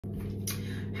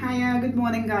Hiya, good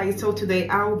morning guys. So today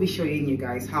I'll be showing you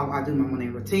guys how I do my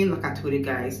morning routine. Like I told you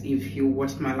guys, if you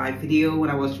watched my live video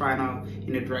when I was trying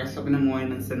to dress up in the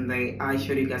morning on Sunday, I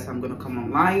showed you guys I'm gonna come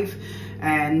on live.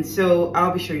 And so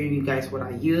I'll be showing you guys what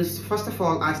I use. First of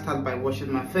all, I start by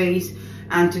washing my face,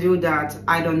 and to do that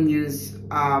I don't use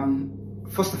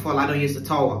first of all, I don't use the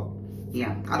towel.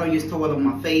 Yeah, I don't use towel on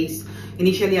my face.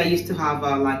 Initially I used to have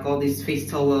like all these face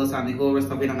towels and the whole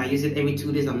rest of it, and I use it every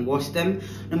 2 days and wash them.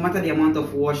 No matter the amount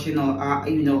of washing, or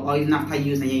or even after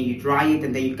using it, you dry it,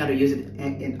 and then you gotta use it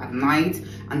at night,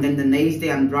 and then the next day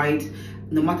and dry it.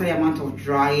 No matter the amount of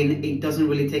drying, it doesn't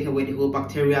really take away the whole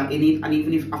bacteria in it. And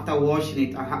even if after washing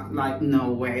it, I have like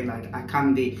no way, like I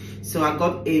can't be. So I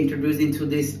got introduced into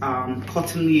this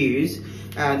cotton use,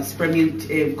 this premium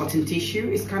cotton tissue.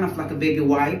 It's kind of like a baby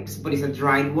wipes, but it's a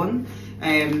dried one.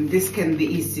 This can be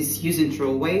easy use and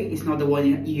throw away. It's not the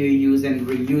one you use and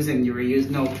reuse and you reuse.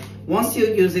 No, once you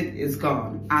use it, it's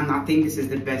gone. And I think this is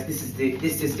the best. This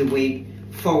is the way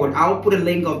forward. I'll put a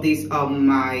link of this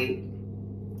on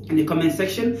in the comment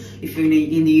section if you're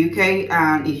in the UK,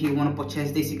 and if you want to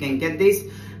purchase this, you can get this.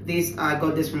 I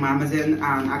got this from Amazon,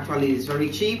 and actually it's very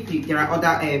cheap. There are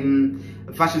other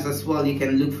versions as well. You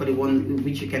can look for the one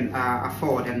which you can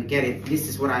afford and get it. This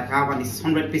is what I have, and it's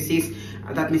 100 pieces.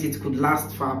 That means it could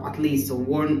last for at least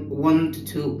one to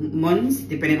 2 months,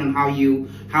 depending on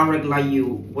how regular you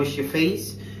wash your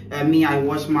face. Me, I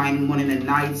wash mine morning and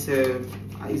night, so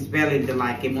it's barely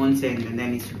like a month in, and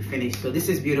then it should be finished. So this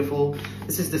is beautiful.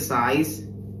 This is the size.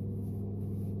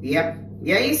 Yep,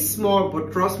 yeah, it's small,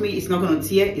 but trust me, it's not gonna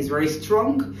tear. It's very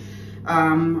strong.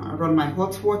 I run my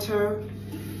hot water.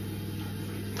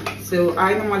 So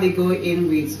I normally go in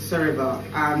with CeraVe,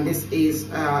 and this is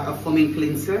a foaming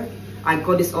cleanser. I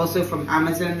got this also from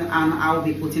Amazon, and I'll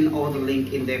be putting all the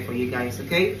link in there for you guys.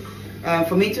 Okay,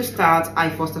 for me to start,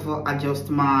 I first of all adjust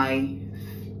my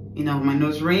my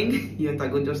nose ring. Yes, I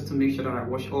go just to make sure that I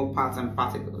wash all parts and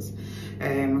particles.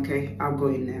 Okay, I'll go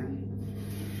in now.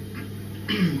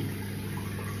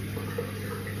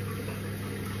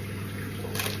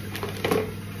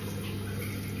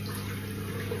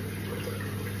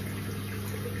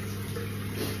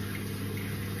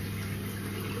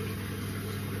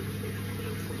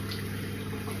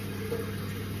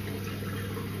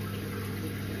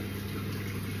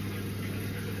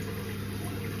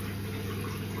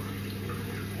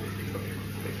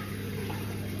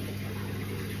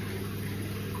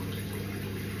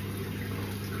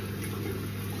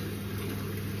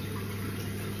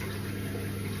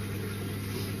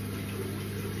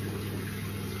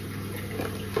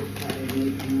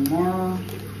 More.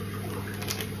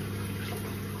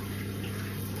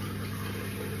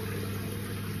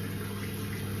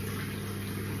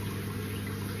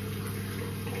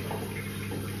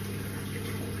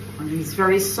 And it's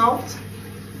very soft,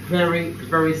 very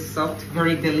soft,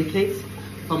 very delicate.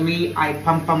 For me, I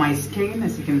pamper my skin.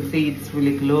 As you can see, it's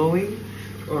really glowing.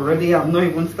 Already I've not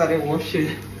even started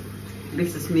washing.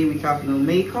 This is me without no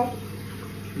makeup,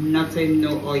 nothing,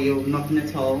 no oil, nothing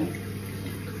at all.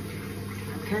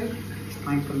 Okay, it's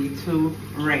time for me to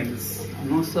rinse.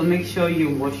 And also make sure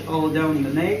you wash all down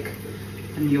your neck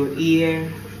and your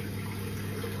ear.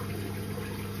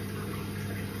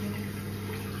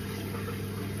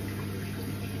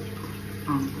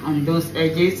 On those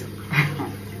edges,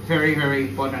 very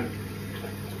important.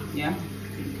 Yeah,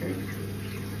 okay.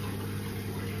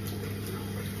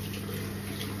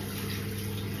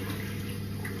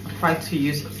 I try to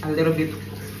use a little bit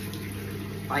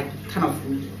like kind of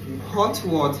hot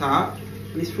water,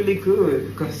 and it's really good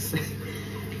because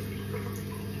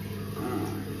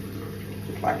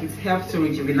like it helps to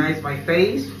rejuvenate my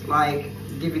face, like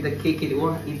give it the kick it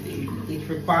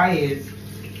requires.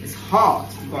 It's hot,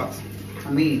 but I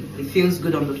mean it feels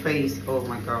good on the face. Oh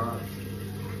my god,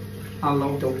 I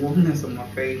love the warmness on my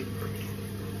face.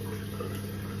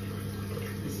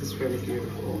 This is really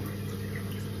beautiful.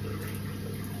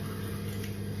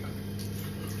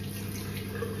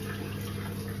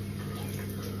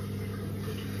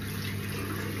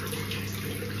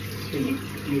 So you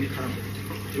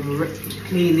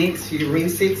clean it, you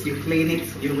rinse it, you clean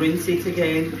it, you rinse it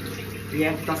again.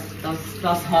 Yeah,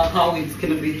 that's how it's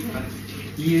gonna be done.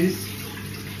 Use,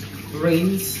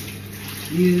 rinse,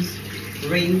 use,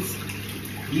 rinse,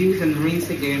 use and rinse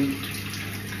again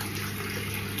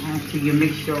until you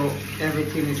make sure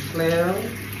everything is clear.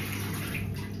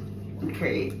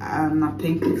 Okay, and I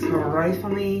think it's all right for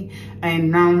me.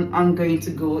 And now I'm going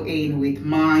to go in with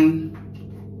my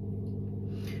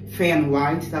Fair and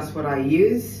White. That's what I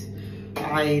use.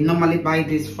 I normally buy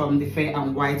this from the Fair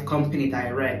and White company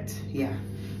direct. Yeah,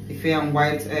 the Fair and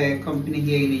White company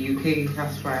here in the UK.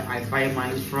 That's where I buy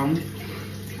mine from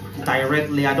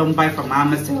directly. I don't buy from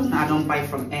Amazon. I don't buy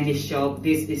from any shop.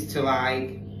 This is to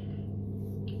like,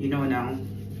 you know, now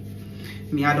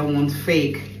me, I don't want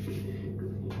fake.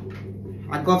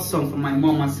 I got some from my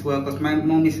mom as well, because my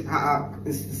mom is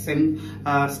the same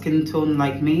skin tone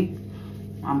like me.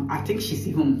 I think she's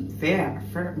even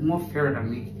more fair than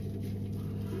me.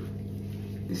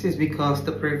 This is because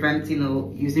to prevent, you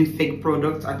know, using fake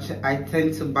products, I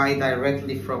tend to buy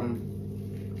directly from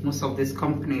most of these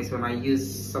companies when I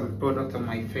use some product on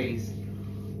my face.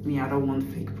 Me, I don't want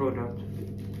fake product.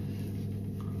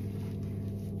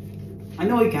 I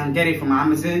know you can get it from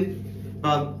Amazon,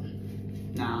 but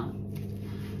nah.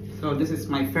 So this is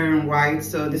my Fair and White.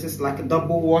 So this is like a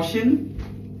double washing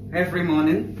every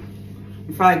morning.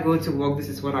 If I go to work, this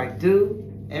is what I do.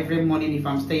 Every morning, if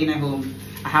I'm staying at home,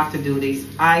 I have to do this.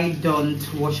 I don't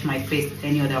wash my face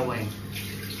any other way.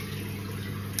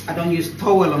 I don't use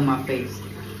towel on my face.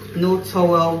 No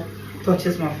towel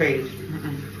touches my face.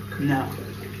 No.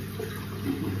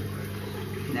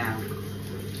 No.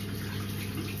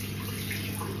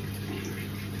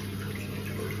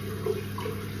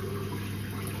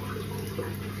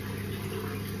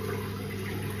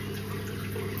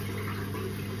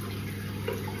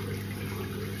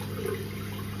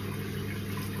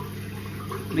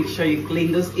 Make sure you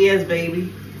clean those ears, baby.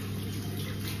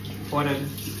 What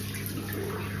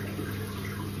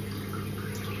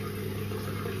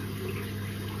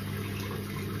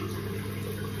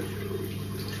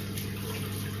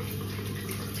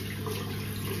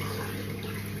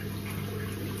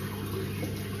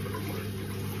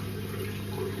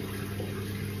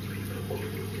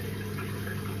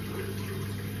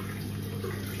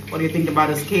do you think about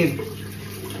the skin?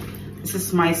 This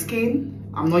is my skin.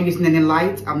 I'm not using any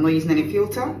light. I'm not using any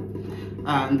filter.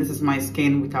 This is my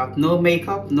skin without no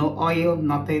makeup, no oil,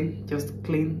 nothing. Just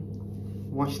clean,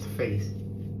 washed face.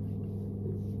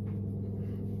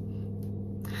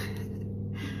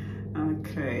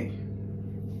 Okay.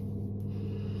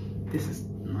 This is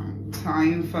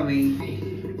time for me.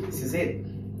 This is it.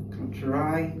 Come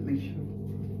dry. Make sure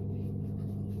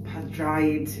pat dry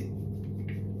it,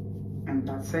 and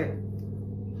that's it.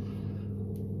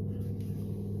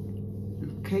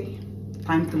 Okay,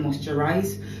 time to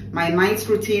moisturize. My night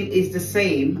routine is the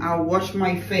same. I'll wash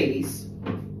my face,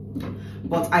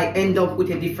 but I end up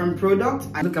with a different product.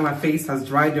 I look at my face has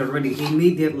dried already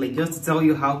immediately, just to tell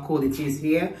you how cold it is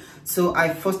here. So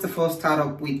I first of all start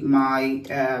up with my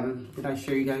did I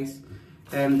show you guys?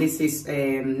 This is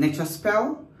Nature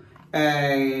Spell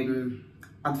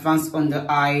Advanced Under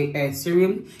Eye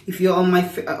Serum. If you're on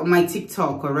my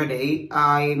TikTok already,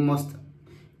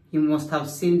 you must have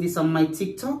seen this on my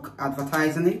TikTok,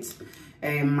 advertising it.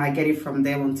 I get it from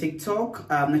there on TikTok,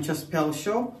 Nature Spell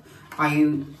Shop. I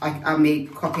may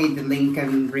copy the link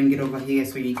and bring it over here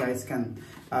so you guys can,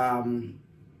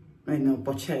 you know,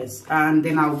 purchase. And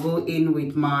then I'll go in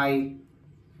with my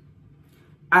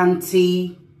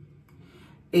anti-aging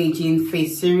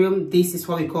face serum. This is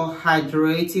what we call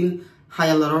hydrating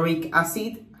hyaluronic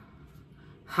acid.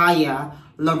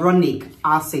 Hyaluronic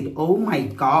acid. Oh my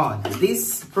god,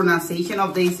 this pronunciation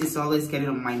of this is always getting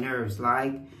on my nerves.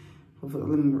 Like,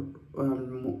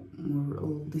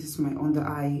 this is my under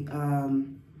eye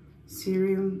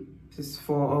serum. This is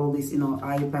for all these, you know,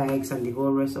 eye bags and the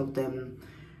whole rest of them.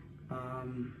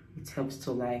 It helps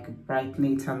to like brighten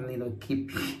it and, you know,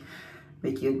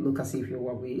 make you look as if you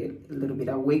were a little bit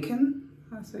awakened.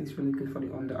 So it's really good for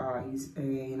the under eyes.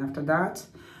 And after that,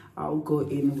 I'll go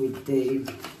in with the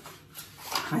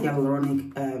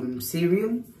hyaluronic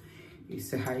serum.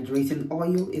 It's a hydrating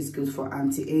oil. It's good for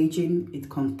anti-aging. It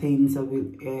contains a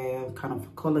kind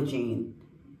of collagen,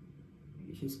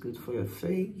 which is good for your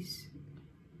face.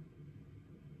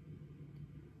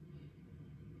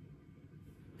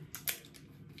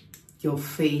 Your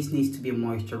face needs to be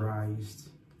moisturized.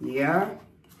 Yeah,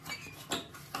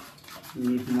 you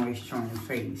need moisture on your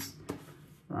face.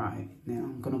 Right, now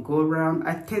I'm gonna go around.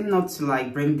 I tend not to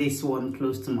like bring this one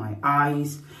close to my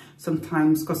eyes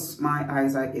sometimes, because my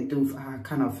eyes, I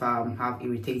kind of have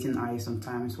irritating eyes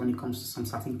sometimes when it comes to some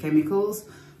certain chemicals.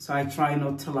 So I try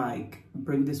not to like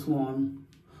bring this one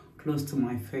close to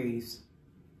my face.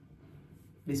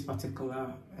 This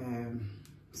particular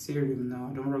serum, no,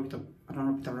 I don't rub it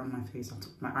around my face,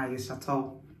 my eyes at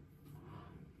all.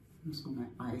 So my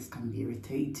eyes can be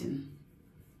irritating.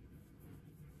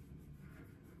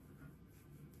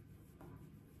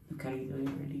 Okay,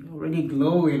 already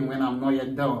glowing when I'm not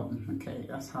yet done. Okay,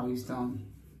 that's how it's done.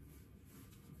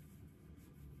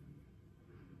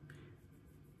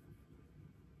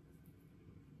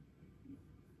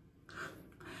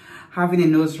 Having a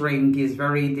nose ring is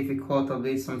very difficult of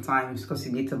it sometimes because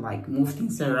you need to like move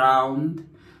things around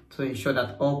to ensure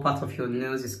that all parts of your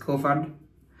nose is covered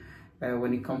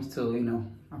when it comes to, you know,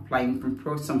 applying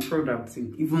some products,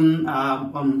 even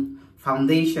on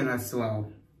foundation as well.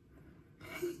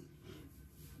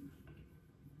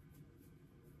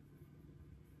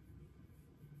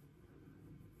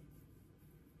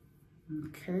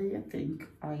 Okay, I think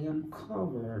I am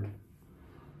covered.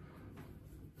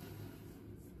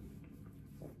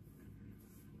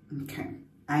 Okay,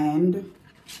 and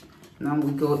now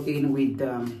we go in with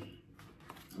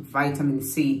vitamin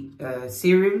C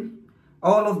serum.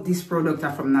 All of these products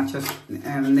are from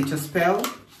Nature's Spell.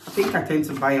 I think I tend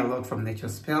to buy a lot from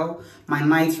Nature's Spell. My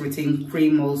night routine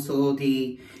cream also,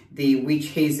 the witch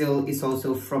hazel is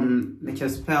also from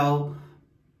Nature's Spell.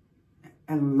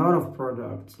 A lot of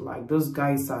products, like those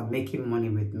guys are making money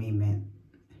with me, man.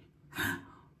 I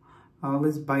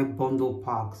always buy bundle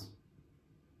packs.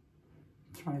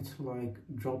 Try to like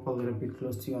drop a little bit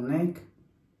close to your neck.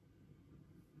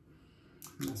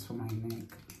 That's for my neck.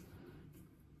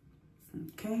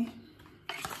 Okay.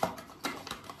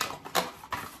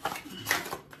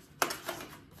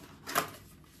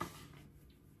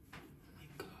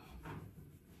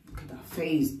 Look at that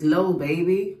face glow,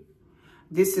 baby.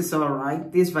 This is all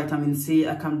right. This vitamin C,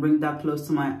 I can bring that close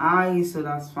to my eyes, so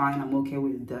that's fine. I'm okay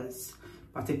with this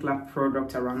particular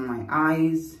product around my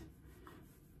eyes.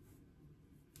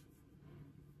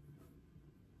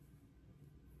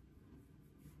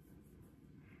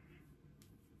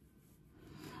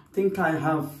 I think I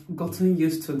have gotten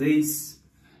used to this.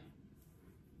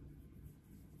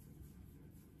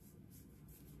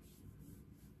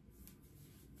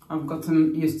 I've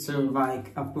gotten used to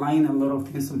like applying a lot of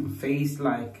things on my face.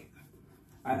 Like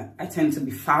I tend to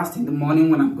be fast in the morning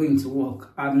when I'm going to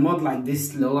work. I'm not like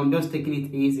this slow. I'm just taking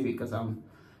it easy because I'm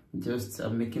just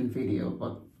making video,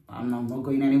 but I'm not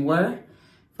going anywhere.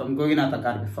 If I'm going out, I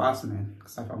gotta be fast, man.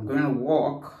 Because if I'm going to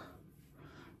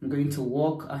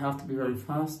walk, I have to be very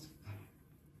fast.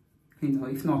 You know,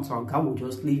 if not, so God will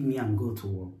just leave me and go to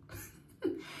work.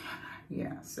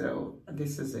 Yeah, so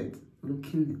this is it.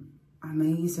 Looking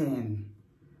amazing.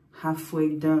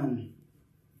 Halfway done.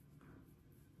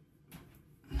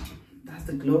 That's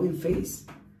the glowing face.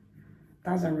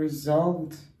 That's a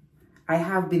result. I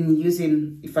have been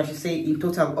using, if I should say in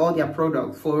total, all their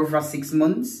products for over 6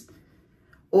 months.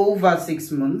 Over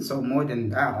 6 months or more than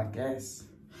that, I guess.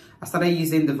 I started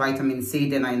using the vitamin C,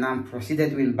 then I now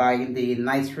proceeded in buying the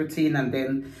night routine, and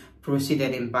then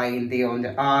proceeded in buying the on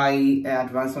the eye,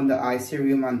 advanced on the eye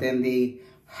serum, and then the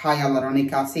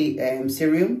hyaluronic acid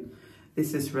serum.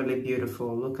 This is really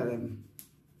beautiful. Look at them.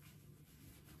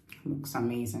 Looks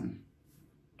amazing.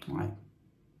 Right.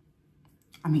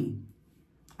 I mean.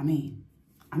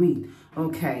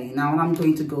 Okay, now I'm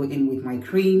going to go in with my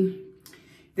cream.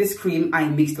 This cream, I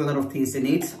mixed a lot of things in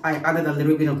it. I added a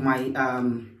little bit of my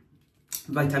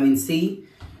vitamin C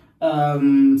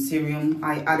serum.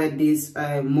 I added this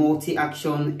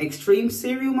multi-action extreme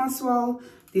serum as well.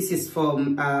 This is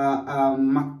from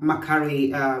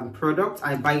Macari product.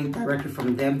 I buy it directly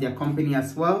from them, their company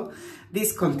as well.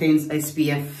 This contains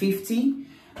SPF 50.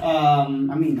 I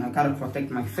mean, I gotta protect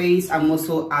my face. I'm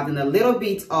also adding a little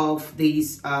bit of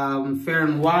this Fair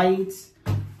and White.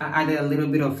 I added a little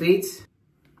bit of it.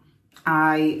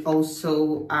 I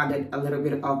also added a little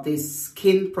bit of this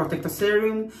skin protector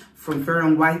serum from Fair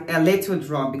and White, a little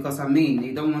drop, because I mean,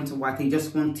 you don't want to white, you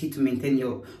just want it to maintain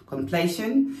your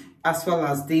complexion, as well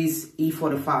as this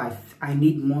E45. I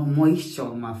need more moisture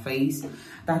on my face.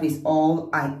 That is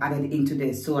all I added into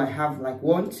this. So I have like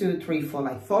 1, 2, 3, 4,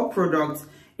 like 4 products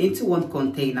into one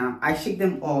container. I shake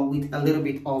them all with a little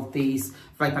bit of this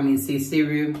vitamin C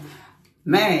serum,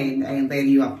 man, and then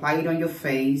you apply it on your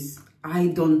face. I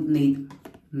don't need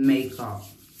makeup.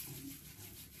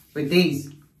 With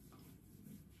these,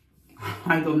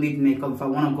 I don't need makeup. If I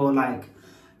want to go like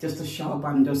just to shop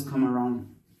and just come around,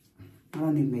 I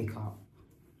don't need makeup.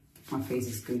 My face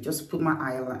is good. Just put my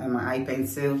eye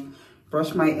pencil,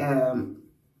 brush my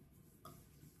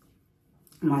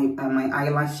my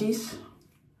eyelashes,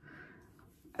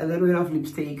 a little bit of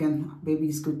lipstick, and baby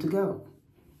is good to go.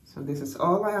 So this is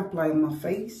all I apply on my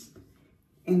face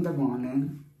in the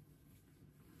morning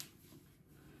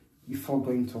before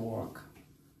going to work.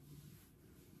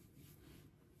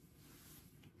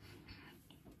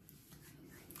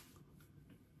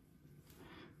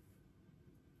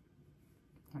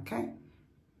 Okay,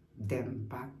 then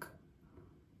back,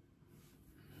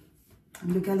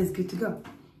 and the girl is good to go.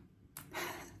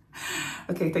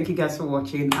 Okay, thank you guys for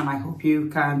watching, and I hope you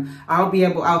can.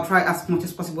 I'll try as much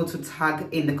as possible to tag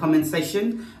in the comment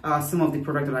section some of the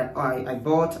product that I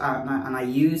bought and I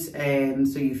use. And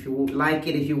so if you like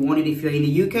it, if you want it, if you're in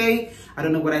the UK, I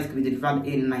don't know whether it's going to be delivered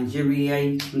in Nigeria,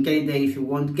 you can get it there. If you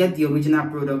want, get the original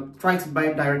product, try to buy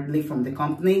it directly from the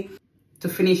company. To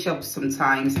finish up,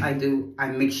 sometimes I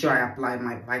make sure I apply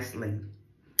my Vaseline.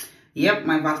 Yep,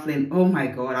 my Vaseline. Oh my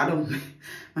God,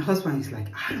 my husband is like,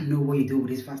 I don't know what you do with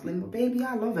this Vaseline, but baby,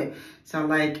 I love it. So I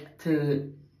like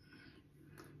to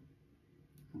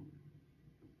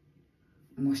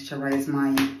moisturize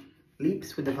my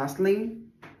lips with the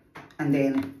Vaseline and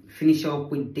then finish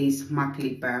up with this MAC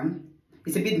lip balm.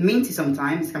 It's a bit minty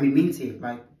sometimes, it can be minty,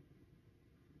 like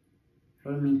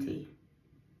very minty.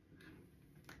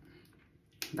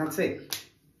 That's it.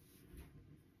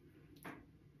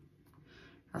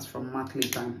 That's from MAC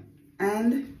lip balm,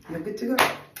 and you're good to go.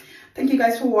 Thank you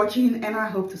guys for watching, and I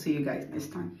hope to see you guys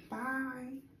next time. Bye.